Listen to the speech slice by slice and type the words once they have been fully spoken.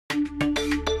A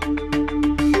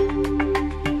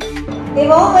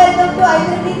warm welcome to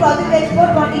IEEE Project Expo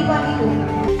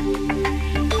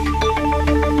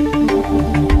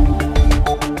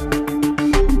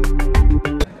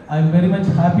 2022. I am very much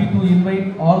happy to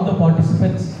invite all the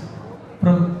participants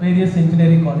from various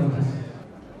engineering colleges.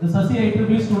 The SASI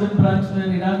IEEE student branch were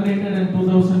inaugurated in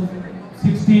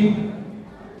 2016.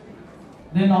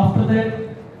 Then after that,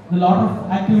 a lot of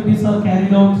activities are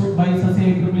carried out by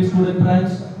SASI IEEE student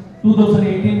branch.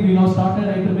 2018, we now started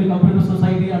IEEE Computer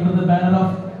Society under the banner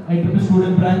of IEEE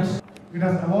student branch. It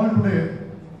has evolved today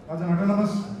as an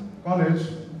autonomous college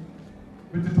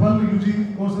with 12 UG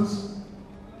courses,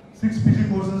 6 PG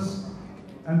courses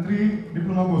and 3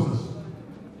 diploma courses.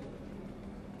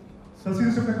 SASI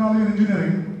Institute of Technology and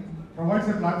Engineering provides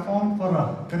a platform for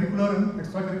curricular and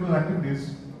extracurricular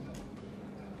activities.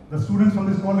 The students from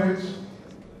this college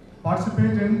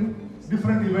participate in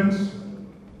different events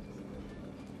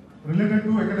related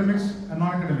to academics and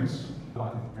non-academics.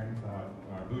 Participants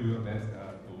do your best to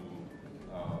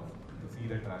see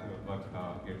that your work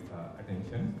gets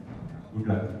attention. Good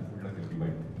luck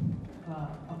everybody.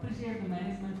 Appreciate the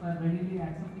management for readily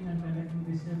accepting and conducting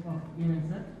this type of event,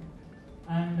 sir.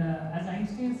 And as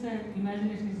Einstein said,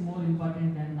 imagination is more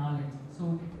important than knowledge.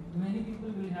 So many people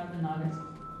will have the knowledge,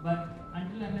 but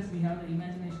until unless we have the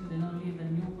imagination, then only the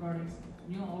new products,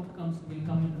 new outcomes will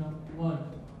come into the world.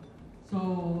 So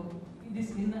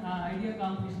this idea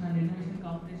competition and innovation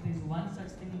competition is one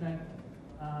such thing that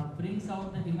brings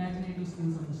out the imaginative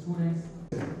skills of the students.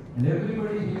 And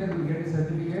everybody here will get a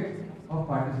certificate of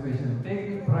participation.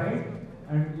 Take pride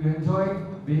and you enjoy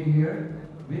being here.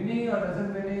 Winning or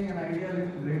doesn't winning, an idea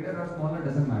little greater or smaller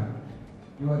doesn't matter.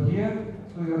 You are here,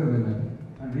 so you are a winner.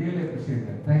 And really appreciate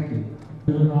that. Thank you. I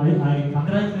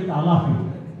congratulate all of you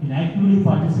in actively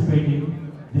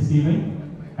participating this event,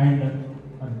 and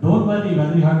don't worry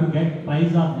whether you have to get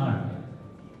prize or not.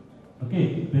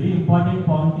 Okay, very important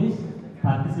point is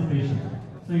participation.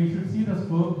 So you should see the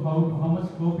scope, how much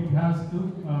scope it has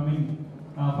to,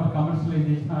 for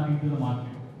commercialization or into the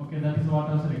market. Okay, that is what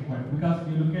was required. Because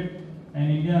you look at in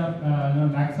India,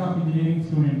 lakhs of engineering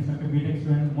students, okay, BTech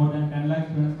students, more than 10 lakh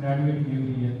students graduating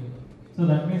every year. So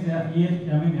that means an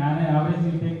average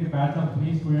you take the batch of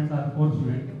 3 students or 4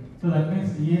 students. So that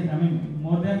means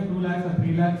more than 2 lakhs or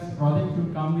 3 lakhs projects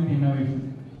should come with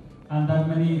innovation, and that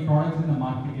many products in the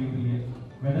market every year.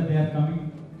 Whether they are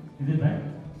coming, is it right?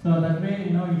 So that way,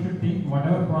 you should think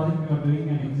whatever project you are doing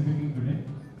and executing today.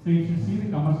 So you should see the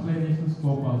commercialization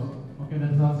scope also. Okay,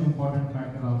 that is also important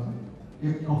factor also. A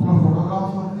couple of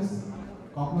photographs of this,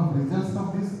 couple of results of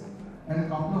this, and a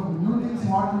couple of new things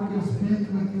what you can speak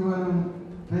with your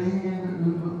training and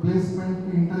placement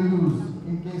interviews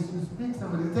in case you speak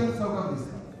some results out of this.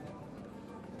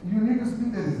 You need to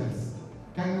speak the results.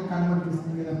 Can you convert this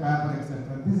thing in a paper,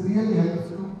 etc. This really helps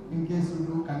you in case you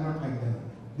do convert like that.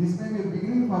 This may be a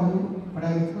beginning for you, but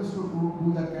I request you to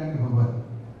do that kind of work.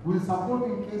 We will support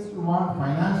in case you want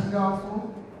financially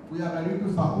also. We are ready to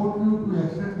support you to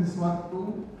extend this work to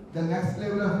the next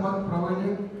level of work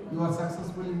provided you are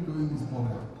successful in doing this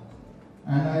program.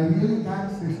 And I really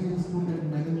thank Session Institute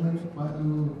and management for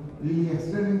really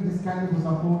extending this kind of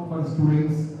support for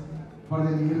students, for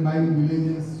the nearby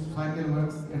villages, social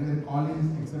works, and the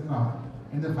colleges, etc.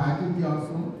 And the faculty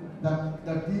also.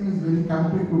 The team is very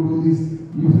committed to do this. If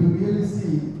you really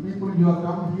see people you have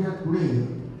come here today,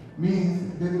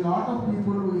 means there is a lot of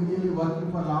people who are really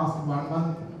working for last 1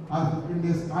 month or 15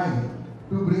 days time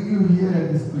to bring you here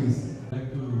at this place. I would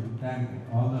like to thank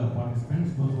all the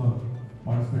participants, those who have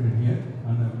participated here,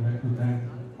 and I would like to thank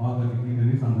all the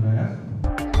dignitaries and the dais.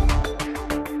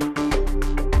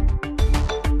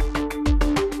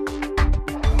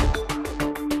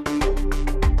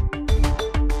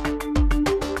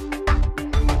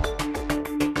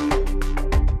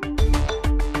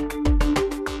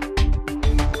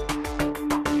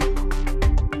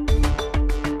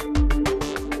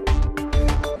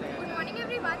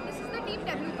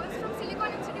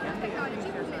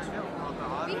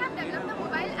 We have developed a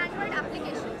mobile Android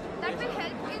application that will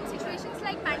help in situations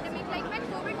like pandemic, like when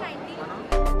COVID-19.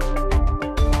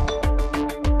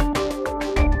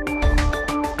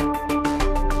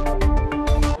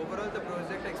 Overall, the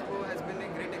project Expo has been a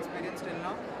great experience till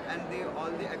now, and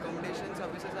all the accommodation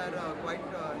services are quite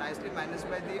nicely managed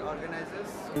by the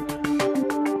organizers.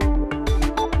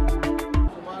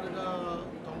 సుమారుగా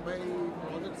 90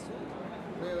 projects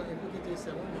మేము ఎంపిక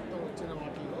చేసాము మొత్తం వచ్చిన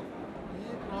వాటిల్లో. ఈ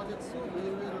projects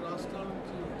వేరు రాష్ట్రాల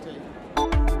నుంచి వచ్చాయి.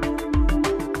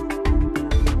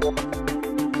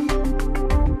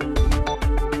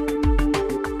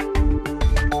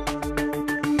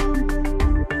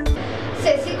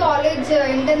 SESI College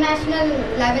in international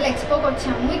level ఎక్స్పోకి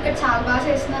వచ్చాము. ఇక్కడ చాలా బాగా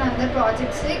చేస్తున్నారు అందరు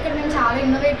ప్రాజెక్ట్స్. ఇక్కడ మేము చాలా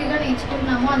ఇన్నోవేటివ్గా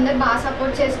నేర్చుకుంటున్నాము. అందరు బాగా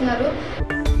సపోర్ట్ చేస్తున్నారు.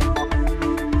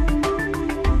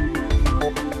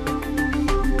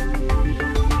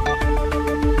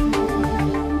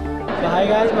 Hi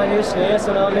guys, my name is Shreyas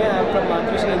Sonawale. I am from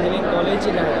Maharashtra Engineering College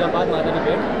in Hyderabad,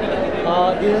 Madhanapet.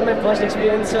 This is my first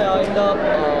experience in the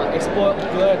Expo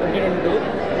 2022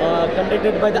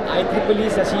 conducted by the IEEE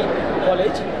Sashi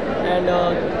College, and the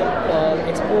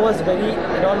Expo was very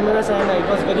anonymous and it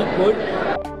was very good.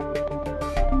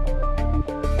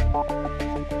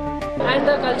 And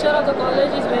the culture of the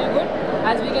college is very good.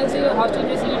 As we can see, the hostel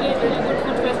facility is very good,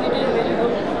 food facility is very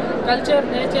good, culture,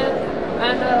 nature,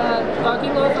 and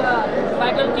talking of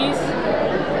faculties,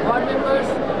 board members,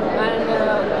 and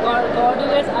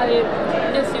coordinates are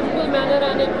in a simple manner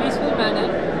and a peaceful manner.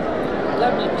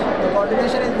 Loved it. The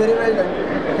coordination is very well done.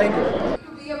 Thank you.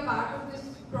 To be a part of this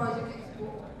Project Expo.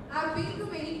 I've been to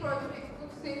many Project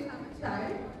Expos since I'm a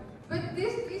child, but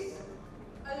this is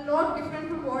a lot different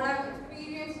from what I've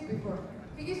experienced before.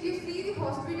 Because you see, the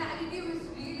hospitality was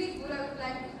really good. I would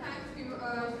like to thank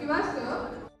Shiva sir.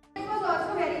 It was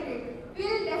also very great. We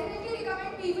will definitely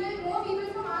recommend more people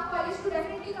from our college to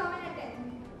definitely come and attend.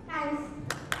 Thanks.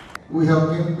 We have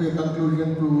came to a conclusion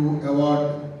to award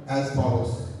as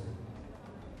follows.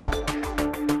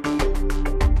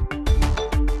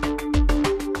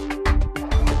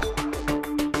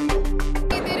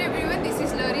 Hey there everyone, this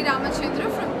is Larry Ramachandra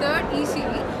from 3rd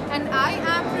ECE, and I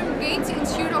am from Gates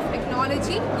Institute of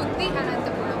Technology, Gutti,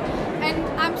 Anantapuram. And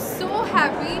I'm so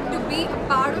happy to be a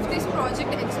part of this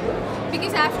Project Expo,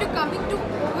 because after coming to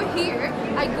over here,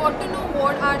 I got to know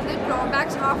what are the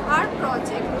drawbacks of our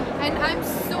project, and I'm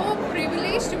so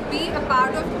privileged to be a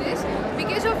part of this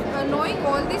because of knowing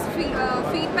all these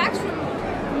feedbacks from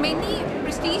many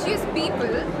prestigious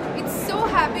people. It's so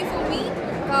happy for me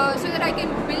so that I can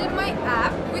build my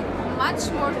app with much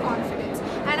more confidence.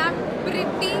 And I'm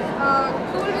pretty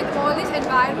cool with all this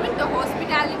environment, the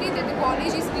hospitality that the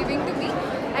college is giving to me,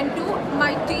 and to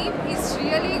my team is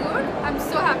really